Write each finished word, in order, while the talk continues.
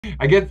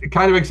I get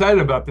kind of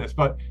excited about this,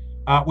 but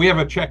we have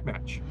a check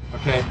match.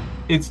 Okay,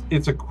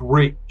 it's a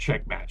great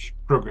check match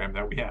program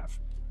that we have.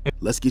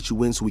 Let's get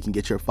you in so we can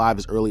get your 5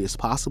 as early as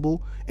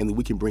possible, and then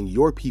we can bring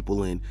your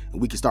people in and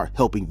we can start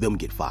helping them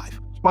get 5.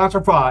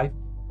 Sponsor 5,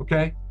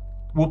 okay?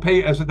 We'll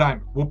pay as a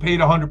diamond. We'll pay it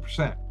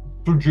 100%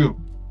 through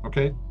June,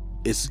 okay?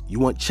 You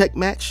want check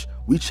match?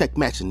 We check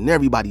matching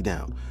everybody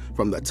down.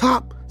 From the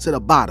top to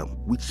the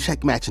bottom, we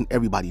check matching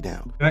everybody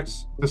down.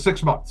 The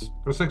 6 months.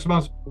 For 6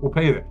 months, we'll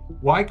pay that.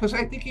 Why? Because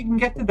I think you can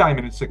get the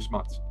diamond in 6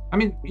 months. I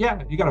mean,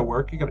 yeah, you got to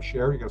work, you got to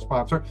share, you got to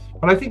sponsor,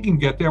 but I think you can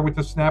get there with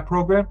the Snap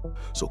program.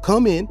 So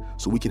come in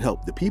so we can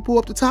help the people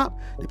up the top,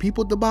 the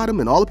people at the bottom,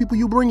 and all the people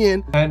you bring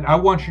in. And I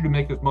want you to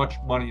make as much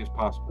money as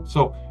possible.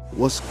 So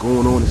what's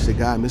going on? It's your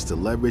guy,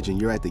 Mr. Leverage, and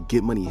you're at the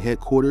Get Money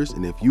headquarters.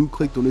 And if you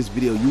clicked on this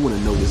video, you want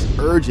to know this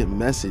urgent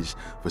message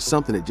for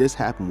something that just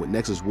happened with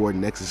Nexus Rewards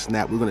and Nexus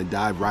Snap. We're going to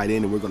dive right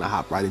in and we're going to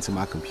hop right into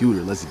my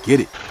computer. Let's get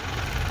it.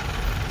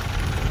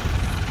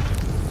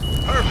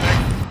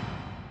 Perfect.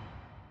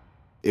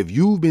 If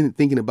you've been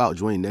thinking about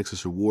joining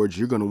Nexus Rewards,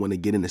 you're going to want to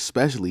get in,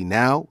 especially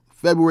now.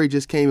 February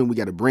just came and we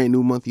got a brand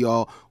new month,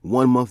 y'all.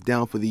 1 month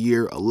down for the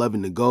year,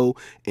 11 to go.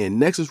 And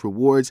Nexus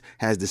Rewards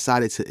has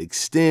decided to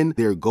extend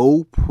their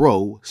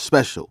GoPro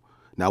special.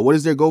 Now, what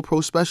is their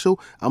GoPro special?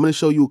 I'm going to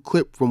show you a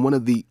clip from one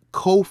of the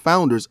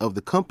co-founders of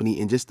the company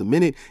in just a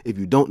minute if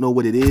you don't know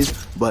what it is.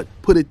 But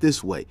put it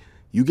this way.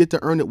 You get to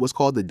earn at what's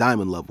called the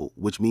diamond level,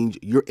 which means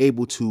you're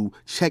able to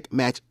check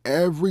match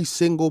every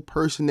single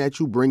person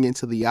that you bring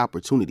into the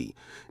opportunity.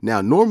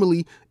 Now,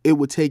 normally it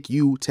would take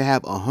you to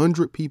have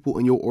 100 people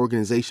in your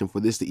organization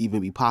for this to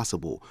even be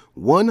possible.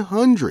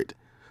 100.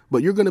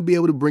 But you're going to be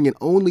able to bring in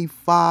only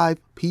 5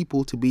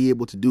 people to be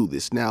able to do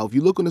this. Now, if you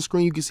look on the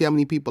screen, you can see how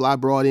many people I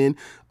brought in.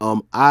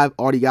 I've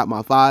already got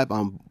my 5.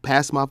 I'm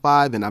past my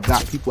 5, and I've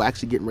got people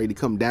actually getting ready to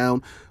come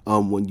down.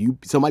 When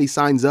somebody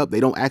signs up,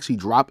 they don't actually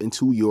drop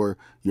into your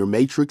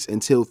matrix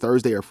until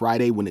Thursday or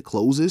Friday when it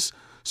closes.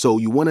 So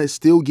you want to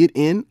still get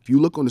in. If you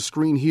look on the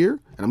screen here,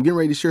 and I'm getting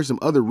ready to share some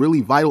other really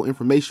vital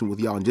information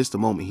with y'all in just a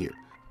moment here.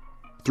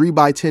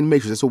 3x10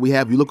 matrix, that's what we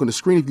have. You look on the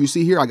screen, if you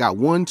see here, I got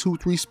 1, 2,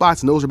 3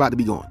 spots, and those are about to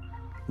be gone.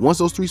 Once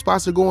those 3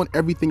 spots are going,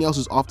 everything else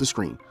is off the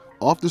screen.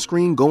 Off the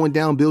screen, going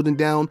down, building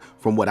down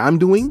from what I'm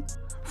doing,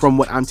 from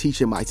what I'm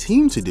teaching my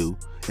team to do,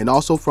 and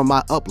also from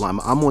my upline.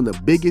 I'm on the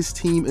biggest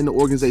team in the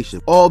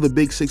organization. All the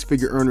big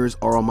 6-figure earners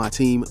are on my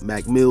team.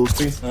 Mac Mills.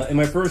 In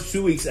my first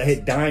 2 weeks, I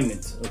hit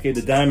diamond. Okay,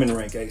 the diamond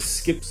rank. I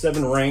skipped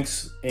 7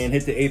 ranks and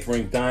hit the 8th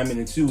rank, diamond,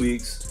 in 2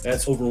 weeks.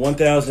 That's over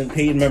 1,000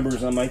 paid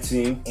members on my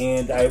team,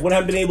 and I wouldn't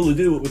have been able to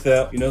do it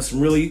without, some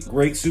really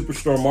great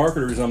superstar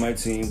marketers on my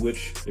team.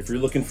 Which, if you're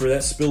looking for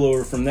that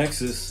spillover from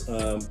Nexus,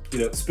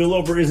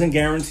 spillover isn't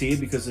guaranteed,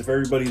 because if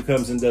everybody who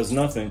comes in does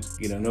nothing,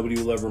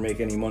 nobody will ever make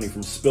any money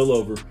from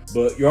spillover.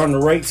 But you're on the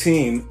right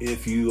team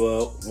if you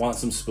want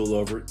some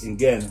spillover.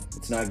 Again,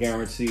 it's not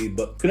guaranteed,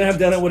 but couldn't have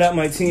done it without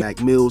my team.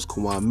 Mac Mills,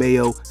 Kwan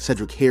Mayo,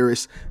 Cedric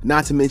Harris,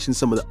 not to mention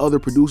some of the other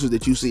producers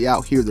that you see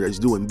out here that is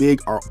doing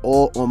big, are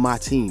all on my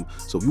team.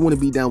 So if you want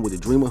to be down with the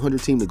Dream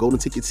 100 team, the Golden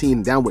Ticket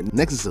team, down with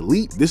Nexus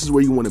Elite, this is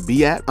where you want to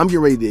be at. I'm getting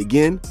ready to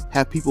again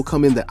have people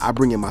come in that I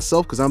bring in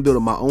myself, because I'm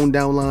building my own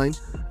downline.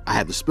 I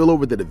have the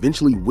spillover that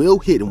eventually will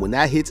hit, and when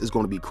that hits, it's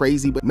going to be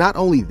crazy. But not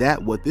only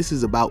that, what this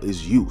is about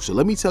is you. So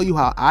let me tell you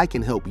how I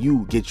can help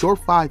you get your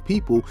 5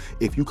 people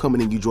if you come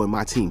in and you join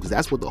my team, because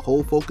that's what the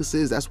whole focus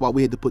is. That's why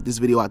we had to put this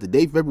video out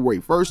today, February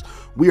 1st.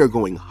 We are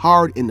going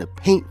hard in the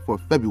paint for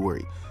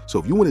February. So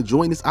if you want to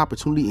join this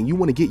opportunity and you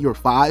want to get your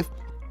 5,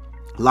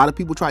 a lot of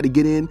people try to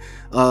get in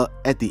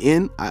at the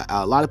end.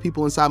 A lot of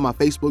people inside my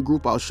Facebook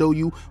group, I'll show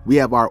you. We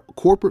have our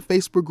corporate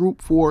Facebook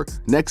group for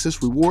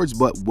Nexus Rewards,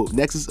 but with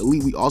Nexus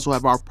Elite, we also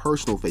have our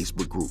personal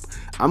Facebook group.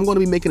 I'm going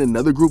to be making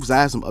another group because I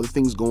have some other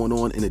things going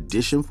on in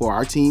addition for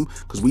our team,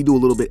 because we do a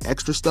little bit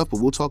extra stuff, but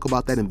we'll talk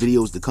about that in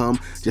videos to come.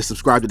 Just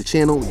subscribe to the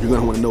channel. You're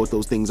going to want to know what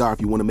those things are if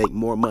you want to make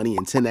more money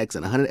in 10x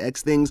and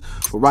 100x things.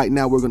 But right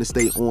now, we're going to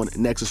stay on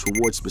Nexus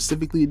Rewards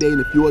specifically today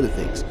and a few other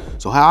things.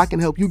 So how I can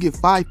help you get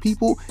 5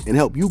 people and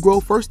help you grow.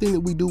 First thing that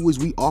we do is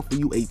we offer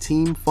you a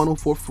team funnel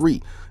for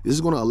free. This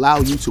is going to allow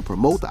you to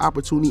promote the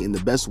opportunity in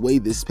the best way.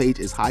 This page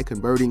is high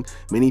converting.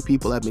 Many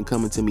people have been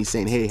coming to me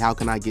saying, hey, how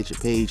can I get your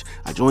page?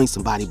 I joined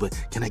somebody, but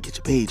can I get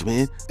your page,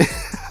 man?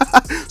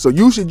 So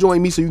you should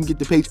join me so you can get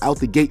the page out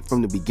the gate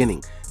from the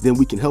beginning. Then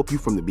we can help you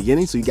from the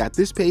beginning. So you got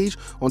this page.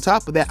 On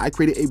top of that, I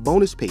created a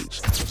bonus page.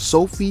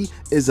 Sophie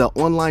is an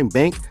online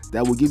bank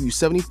that will give you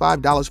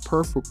 $75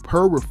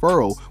 per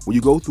referral when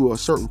you go through a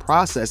certain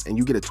process, and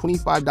you get a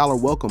 $25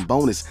 welcome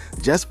bonus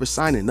just for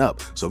signing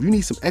up. So if you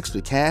need some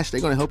extra cash,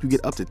 they're going to help you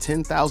get up to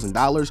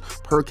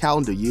 $10,000 per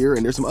calendar year.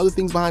 And there's some other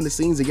things behind the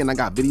scenes. Again, I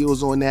got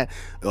videos on that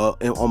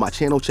and on my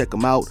channel. Check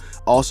them out.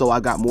 Also, I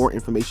got more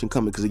information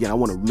coming, because again, I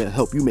want to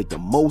help you make the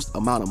most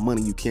amount of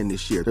money you can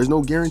this year. There's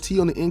no guarantee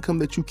on the income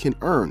that you can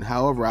earn. earn.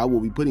 However, I will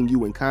be putting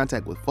you in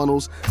contact with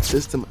funnels,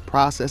 system,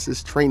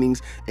 processes,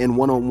 trainings, and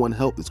one-on-one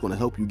help that's going to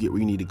help you get where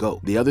you need to go.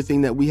 The other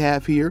thing that we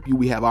have here,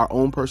 we have our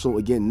own personal,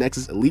 again,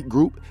 Nexus Elite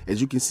group.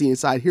 As you can see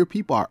inside here,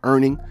 people are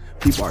earning,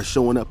 people are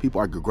showing up, people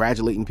are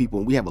congratulating people,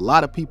 and we have a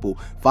lot of people,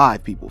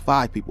 5 people,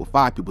 5 people,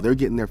 5 people, they're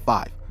getting their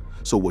 5.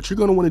 So what you're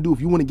going to want to do if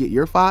you want to get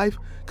your 5,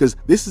 because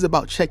this is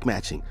about check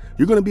matching,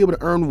 you're going to be able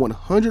to earn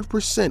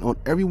 100% on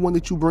everyone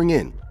that you bring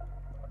in.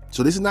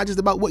 So this is not just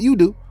about what you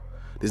do.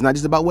 This is not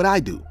just about what I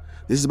do.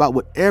 This is about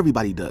what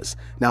everybody does.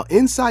 Now,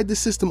 inside the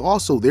system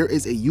also, there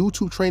is a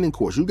YouTube training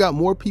course. You got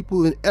more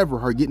people than ever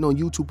who are getting on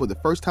YouTube for the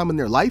first time in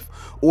their life,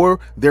 or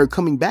they're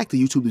coming back to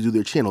YouTube to do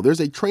their channel. There's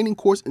a training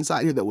course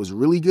inside here that was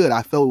really good.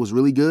 I felt it was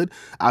really good.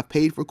 I've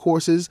paid for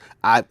courses.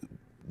 I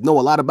know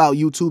a lot about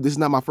YouTube. This is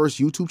not my first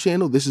YouTube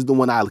channel. This is the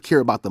one I care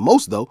about the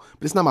most though,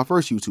 but it's not my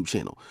first YouTube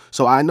channel.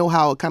 So I know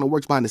how it kind of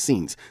works behind the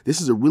scenes. This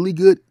is a really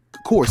good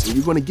course, and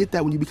you're going to get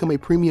that when you become a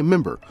premium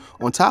member.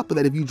 On top of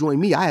that, if you join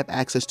me, I have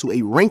access to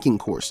a ranking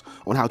course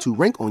on how to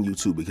rank on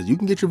YouTube, because you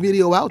can get your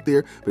video out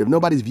there, but if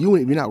nobody's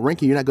viewing it, if you're not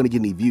ranking, you're not going to get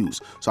any views.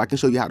 So I can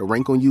show you how to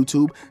rank on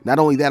YouTube. Not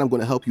only that, I'm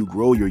going to help you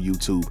grow your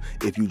YouTube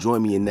if you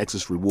join me in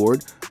Nexus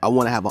Reward. I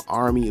want to have an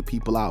army of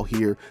people out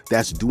here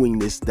that's doing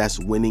this, that's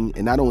winning.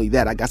 And not only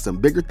that, I got some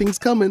bigger things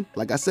coming.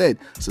 Like I said,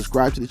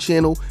 subscribe to the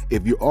channel.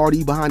 If you're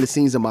already behind the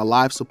scenes in my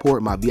live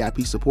support, my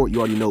VIP support, you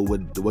already know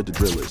what the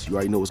drill is. You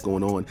already know what's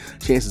going on.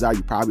 Chances are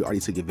you probably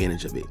already took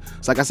advantage of it.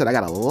 So like I said, I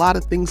got a lot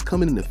of things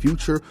coming in the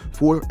future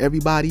for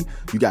everybody.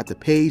 You got the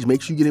page.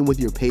 Make sure you get in with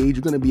your page.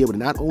 You're going to be able to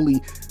not only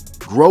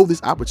grow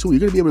this opportunity,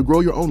 you're going to be able to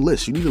grow your own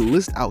list. You need a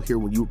list out here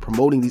when you're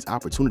promoting these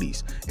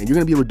opportunities, and you're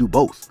going to be able to do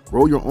both.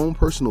 Grow your own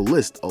personal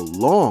list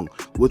along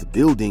with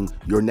building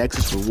your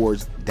Nexus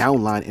Rewards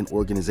downline and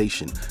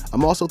organization.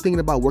 I'm also thinking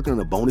about working on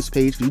a bonus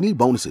page. You need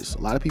bonuses.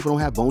 A lot of people don't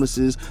have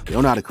bonuses. They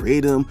don't know how to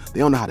create them. They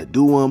don't know how to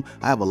do them.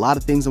 I have a lot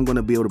of things I'm going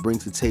to be able to bring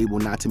to the table,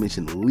 not to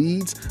mention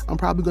leads. I'm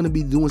probably going to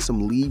be doing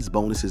some leads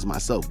bonuses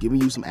myself,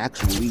 giving you some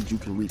actual leads you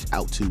can reach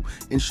out to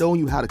and showing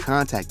you how to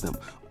contact them.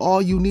 All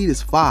you need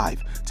is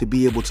 5 to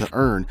be able to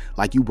earn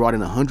like you brought in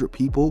 100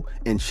 people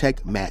and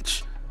check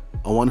match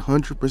on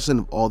 100%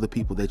 of all the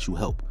people that you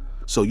help.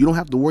 So you don't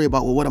have to worry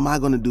about, well, what am I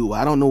going to do?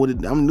 I don't know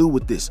I'm new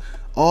with this.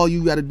 All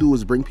you got to do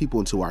is bring people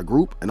into our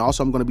group. And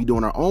also I'm going to be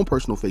doing our own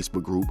personal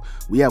Facebook group.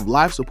 We have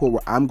live support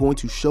where I'm going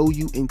to show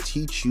you and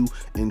teach you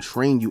and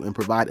train you and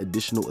provide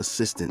additional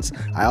assistance.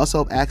 I also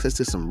have access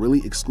to some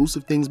really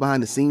exclusive things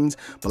behind the scenes.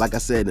 But like I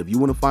said, if you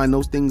want to find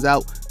those things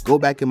out, go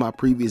back in my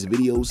previous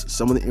videos.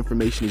 Some of the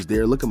information is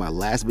there. Look at my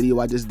last video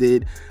I just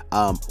did.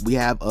 We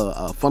have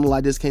a funnel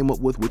I just came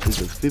up with, which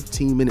is a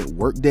 15-minute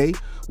workday,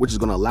 which is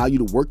going to allow you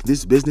to work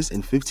this business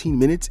in 15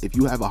 minutes. If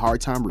you have a hard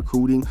time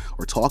recruiting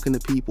or talking to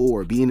people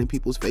or being in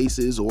people's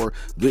faces or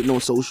getting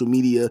on social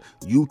media,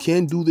 you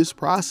can do this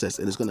process,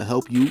 and it's going to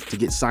help you to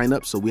get signed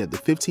up. So we have the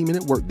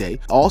 15-minute workday.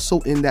 Also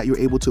in that, you're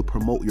able to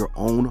promote your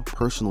own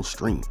personal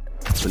stream.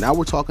 So now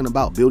we're talking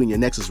about building your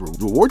Nexus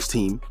Rewards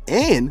team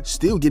and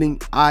still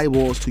getting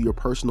eyeballs to your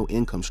personal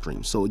income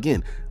stream. So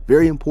again,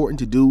 very important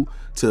to do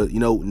to, you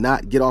know,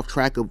 not get off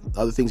track of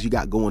other things you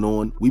got going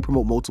on. We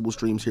promote multiple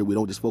streams here. We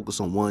don't just focus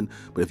on one.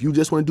 But if you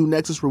just want to do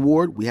Nexus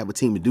Reward, we have a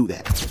team to do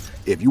that.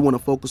 If you want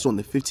to focus on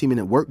the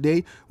 15-minute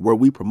workday where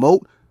we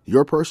promote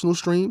your personal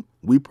stream,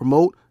 we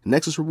promote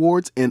Nexus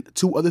Rewards and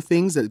 2 other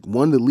things, that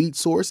one, the lead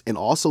source, and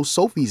also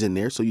Sophie's in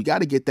there. So you got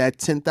to get that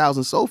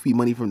 10,000 Sophie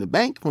money from the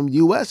bank from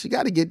US. You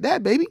got to get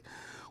that, baby.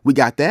 We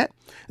got that.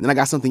 And then I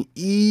got something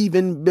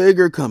even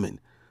bigger coming.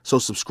 So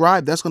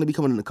subscribe. That's going to be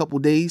coming in a couple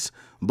days.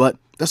 But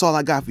that's all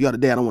I got for y'all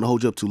today. I don't want to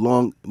hold you up too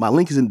long. My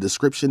link is in the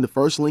description. The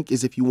first link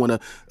is if you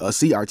want to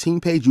see our team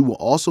page. You will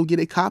also get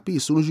a copy.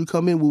 As soon as you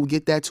come in, we will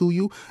get that to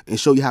you and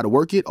show you how to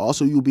work it.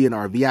 Also, you'll be in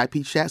our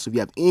VIP chat. So if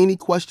you have any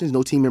questions,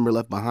 no team member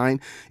left behind.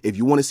 If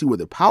you want to see where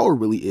the power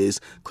really is,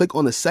 click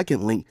on the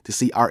second link to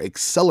see our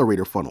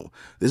accelerator funnel.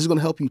 This is going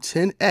to help you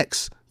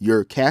 10x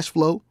your cash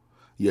flow,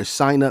 your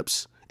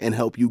signups, and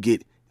help you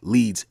get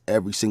leads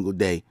every single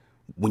day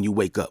when you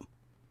wake up.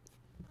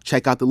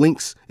 Check out the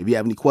links. If you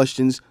have any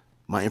questions,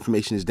 my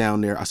information is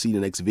down there. I'll see you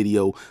in the next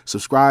video.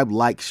 Subscribe,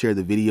 like, share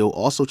the video.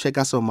 Also, check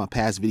out some of my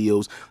past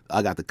videos.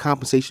 I got the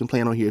compensation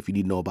plan on here if you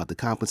need to know about the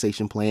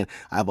compensation plan.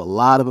 I have a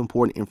lot of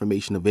important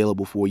information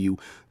available for you.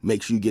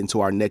 Make sure you get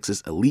into our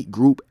Nexus Elite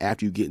group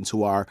after you get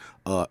into our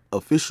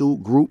official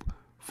group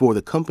for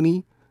the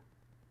company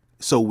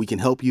so we can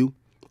help you.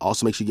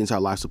 Also, make sure you get into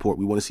our live support.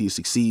 We want to see you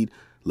succeed.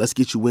 Let's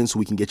get you in so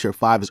we can get your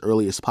 5 as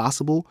early as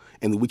possible,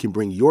 and then we can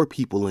bring your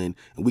people in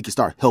and we can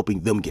start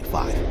helping them get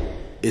 5.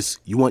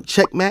 You want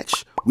check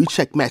match? We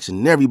check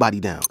matching everybody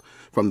down.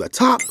 From the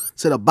top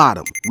to the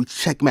bottom, we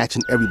check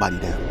matching everybody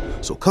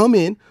down. So come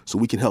in so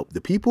we can help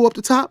the people up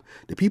the top,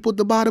 the people at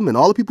the bottom, and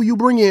all the people you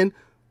bring in.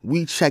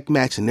 We check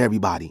matching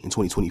everybody in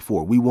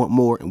 2024. We want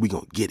more, and we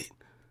gonna get it.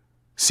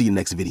 See you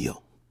next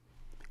video.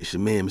 It's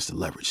your man, Mr.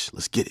 Leverage.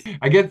 Let's get it.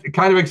 I get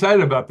kind of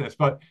excited about this,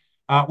 but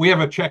we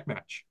have a check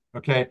match,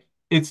 okay?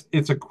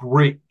 It's a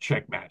great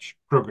check match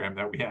program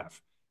that we have.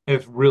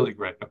 It's really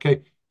great,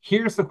 okay?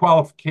 Here's the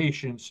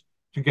qualifications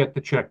to get the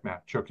check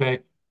match,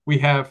 okay? we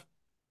have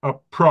a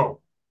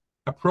pro.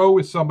 A pro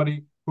is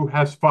somebody who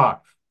has 5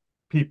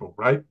 people,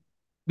 right?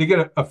 They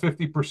get a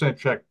 50%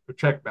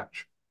 check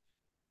match,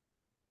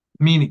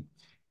 meaning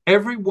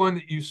everyone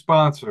that you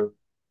sponsor,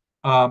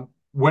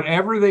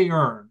 whatever they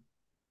earn,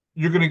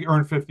 you're going to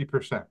earn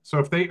 50%. So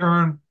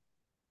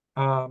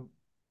um,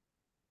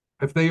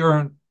 if they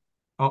earn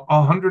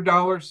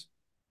 $100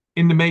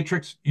 in the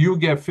matrix, you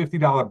get a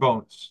 $50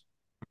 bonus.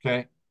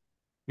 Okay,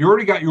 you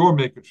already got your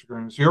matrix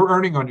earnings. You're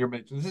earning on your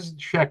matrix. This is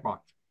check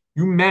mark.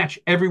 You match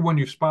everyone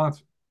you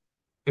sponsor.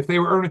 If they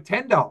were earning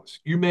 $10,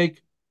 you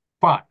make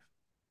 5,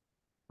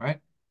 right?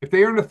 If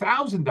they earn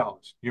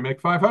 $1,000, you make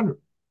 500,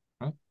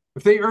 right?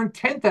 If they earn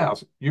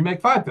 10,000, you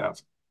make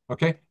 5,000.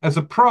 Okay, as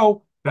a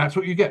pro, that's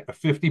what you get, a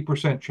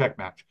 50% check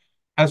match.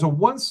 As a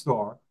one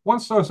star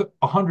is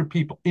 100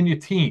 people in your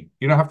team.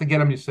 You don't have to get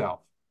them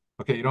yourself.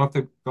 Okay, you don't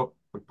have to go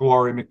with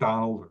Gloria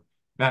McDonald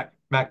or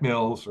Mac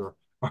Mills or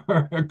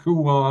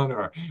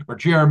Kuwan or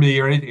Jeremy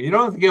or anything. You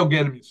don't have to go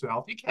get them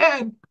yourself. You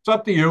can. It's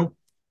up to you.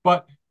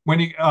 But when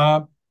you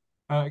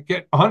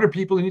get 100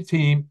 people in your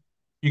team,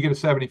 you get a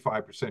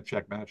 75%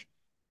 check match.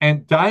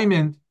 And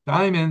Diamond,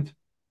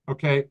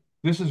 okay,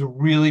 this is a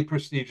really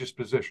prestigious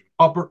position,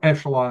 upper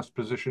echelon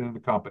position in the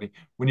company.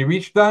 When you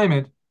reach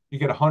Diamond, you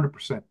get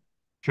 100%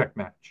 check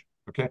match.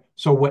 Okay,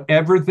 so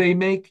whatever they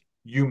make,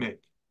 you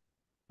make.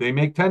 They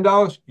make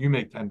 $10, you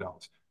make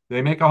 $10.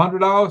 They make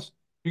 $100,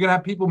 you're gonna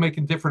have people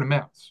making different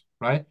amounts,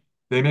 right?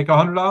 They make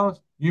 $100,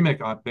 you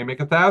make on. They make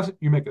 1,000,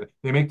 you make it.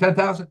 They make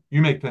 10,000,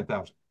 you make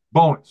 10,000.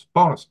 Bonus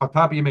on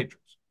top of your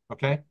matrix.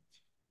 Okay,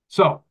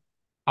 so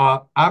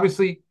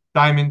obviously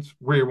diamonds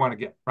where you want to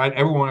get, right?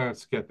 Everyone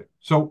wants to get there.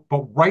 So,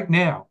 but right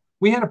now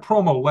we had a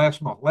promo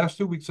last month, last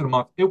 2 weeks of the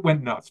month. It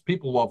went nuts.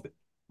 People loved it.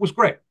 It was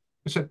great.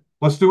 I said,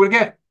 let's do it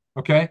again.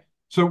 Okay,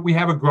 so we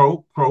have a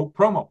Go Pro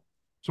promo.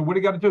 So what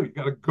do you got to do? You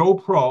got to go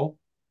pro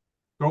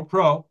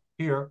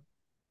here.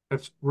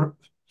 It's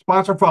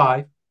sponsor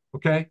 5,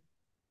 okay,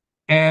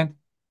 and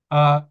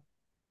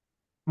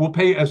we'll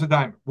pay as a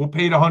diamond. We'll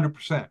pay it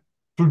 100%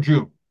 through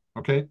June.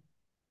 Okay,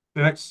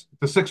 the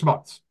 6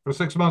 months. For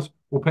 6 months,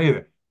 we'll pay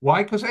that.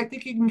 Why? Because I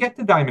think you can get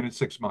the diamond in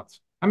 6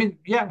 months. I mean,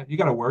 yeah, you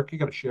got to work, you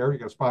got to share, you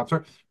got to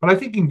sponsor, but I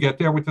think you can get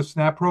there with the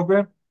Snap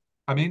program.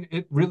 I mean,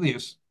 it really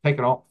is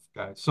taking off,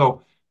 guys.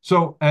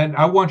 And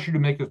I want you to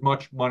make as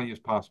much money as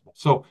possible.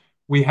 So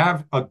we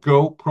have a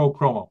Go Pro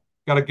promo.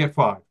 Got to get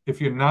 5. If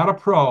you're not a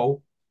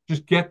pro,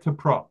 just get to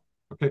pro.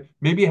 Okay.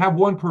 Maybe have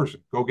 1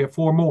 person, go get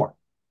 4 more.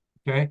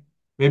 Okay.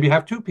 Maybe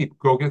have 2 people,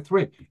 go get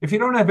 3. If you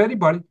don't have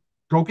anybody,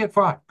 go get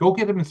 5. Go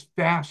get them as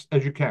fast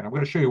as you can. I'm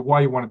going to show you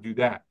why you want to do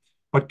that.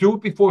 But do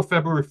it before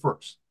February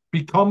 1st.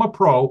 Become a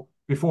pro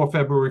before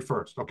February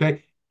 1st.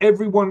 Okay.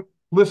 Everyone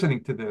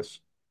listening to this,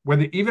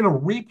 whether even a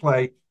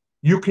replay,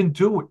 you can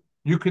do it.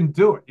 You can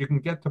do it. You can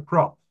get to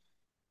pro.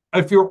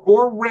 If you're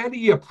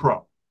already a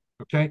pro,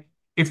 okay,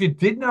 if you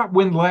did not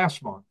win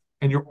last month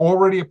and you're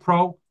already a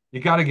pro, you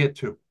got to get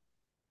 2.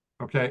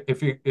 Okay,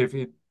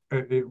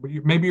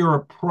 maybe you're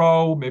a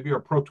pro, maybe you're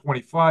a pro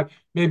 25,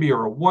 maybe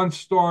you're a 1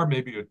 star,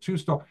 maybe you're a 2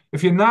 star.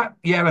 If you're not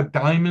yet a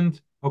diamond,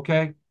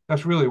 okay,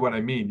 that's really what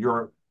I mean.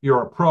 You're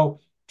a pro.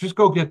 Just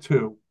go get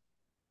 2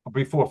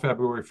 before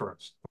February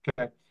 1st.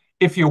 Okay.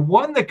 If you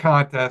won the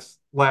contest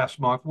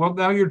last month, well,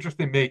 now you're just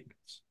in maintenance.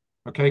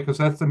 Okay, because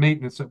that's the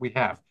maintenance that we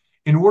have.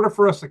 In order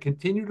for us to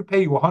continue to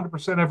pay you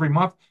 100% every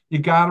month, you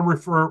got to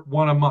refer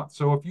 1 a month.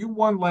 So if you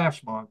won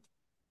last month,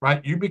 right,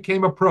 you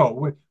became a pro.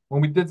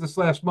 When we did this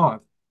last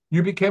month,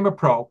 you became a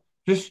pro.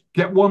 Just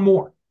get 1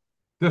 more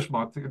this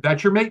month.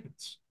 That's your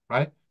maintenance,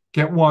 right?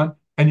 Get 1,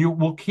 and you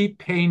will keep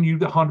paying you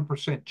the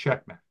 100%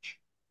 check match.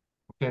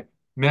 Okay,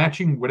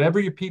 matching whatever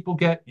your people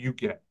get, you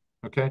get.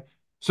 Okay,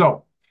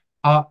 so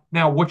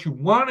now what you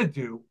want to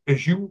do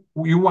is you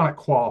want to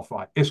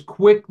qualify as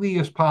quickly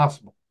as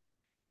possible.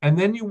 And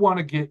then you want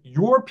to get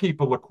your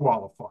people to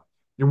qualify.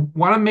 You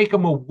want to make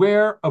them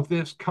aware of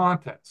this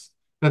contest,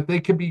 that they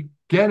could be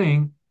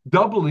getting,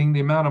 doubling the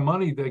amount of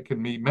money they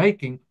can be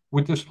making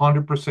with this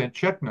 100%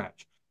 check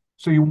match.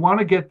 So you want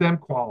to get them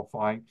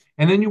qualifying,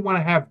 and then you want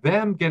to have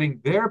them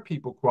getting their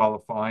people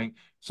qualifying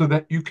so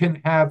that you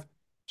can have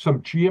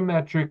some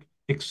geometric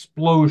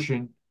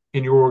explosion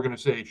in your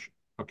organization,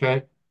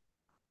 okay?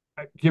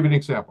 I'll give you an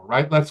example,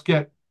 right? Let's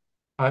get,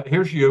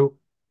 here's you,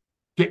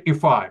 get your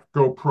 5,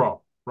 go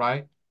pro,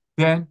 right?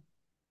 Then,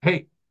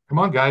 hey, come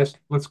on, guys,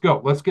 let's go.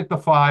 Let's get the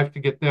 5 to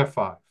get their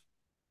 5,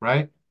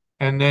 right?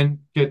 And then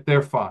get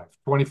their 5.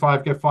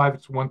 25 get 5,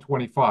 it's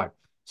 125.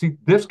 See,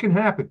 this can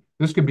happen.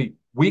 This could be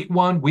week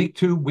 1, week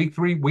 2, week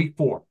 3, week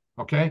 4,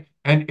 okay?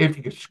 And if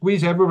you can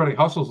squeeze everybody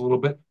hustles a little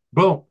bit,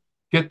 boom,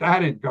 get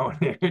that in going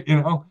there,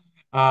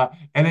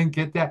 and then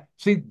get that.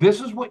 See,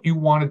 this is what you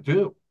want to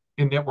do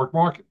in network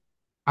marketing.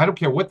 I don't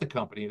care what the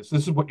company is.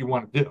 This is what you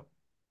want to do,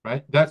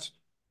 right?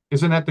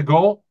 Isn't that the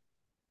goal?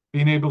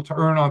 Being able to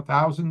earn on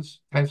thousands,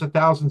 tens of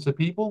thousands of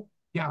people?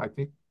 Yeah, I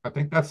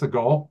think that's the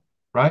goal,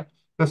 right?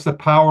 That's the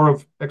power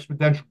of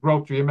exponential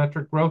growth,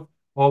 geometric growth,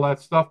 all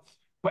that stuff.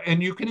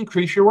 And you can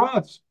increase your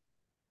odds.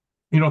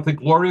 You don't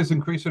think Gloria's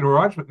increasing her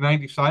odds with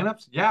 90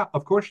 signups? Yeah,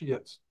 of course she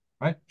is.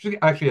 right? She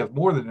actually has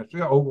more than that. She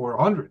got over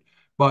 100.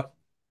 But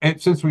and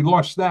since we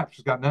launched Snap,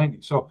 she's got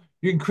 90. So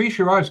you increase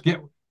your odds,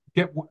 get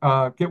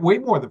way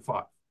more than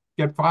five.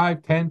 Get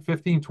 5, 10,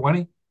 15,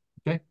 20.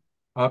 Okay.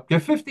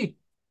 Get 50.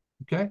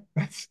 Okay.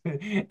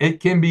 It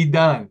can be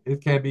done.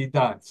 It can be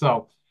done.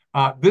 So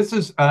this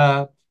is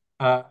uh,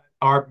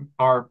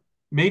 our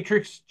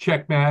matrix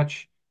check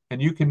match,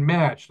 and you can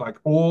match like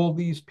all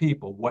these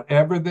people,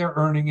 whatever they're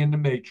earning in the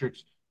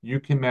matrix, you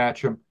can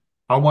match them.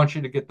 I want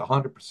you to get the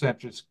 100%.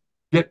 Just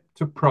get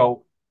to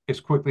pro as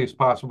quickly as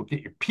possible.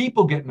 Get your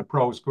people getting to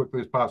pro as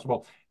quickly as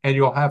possible, and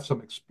you'll have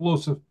some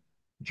explosive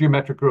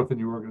geometric growth in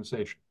your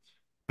organization.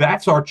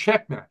 That's our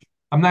check match.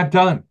 I'm not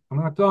done. I'm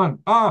not done.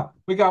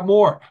 We got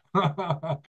more.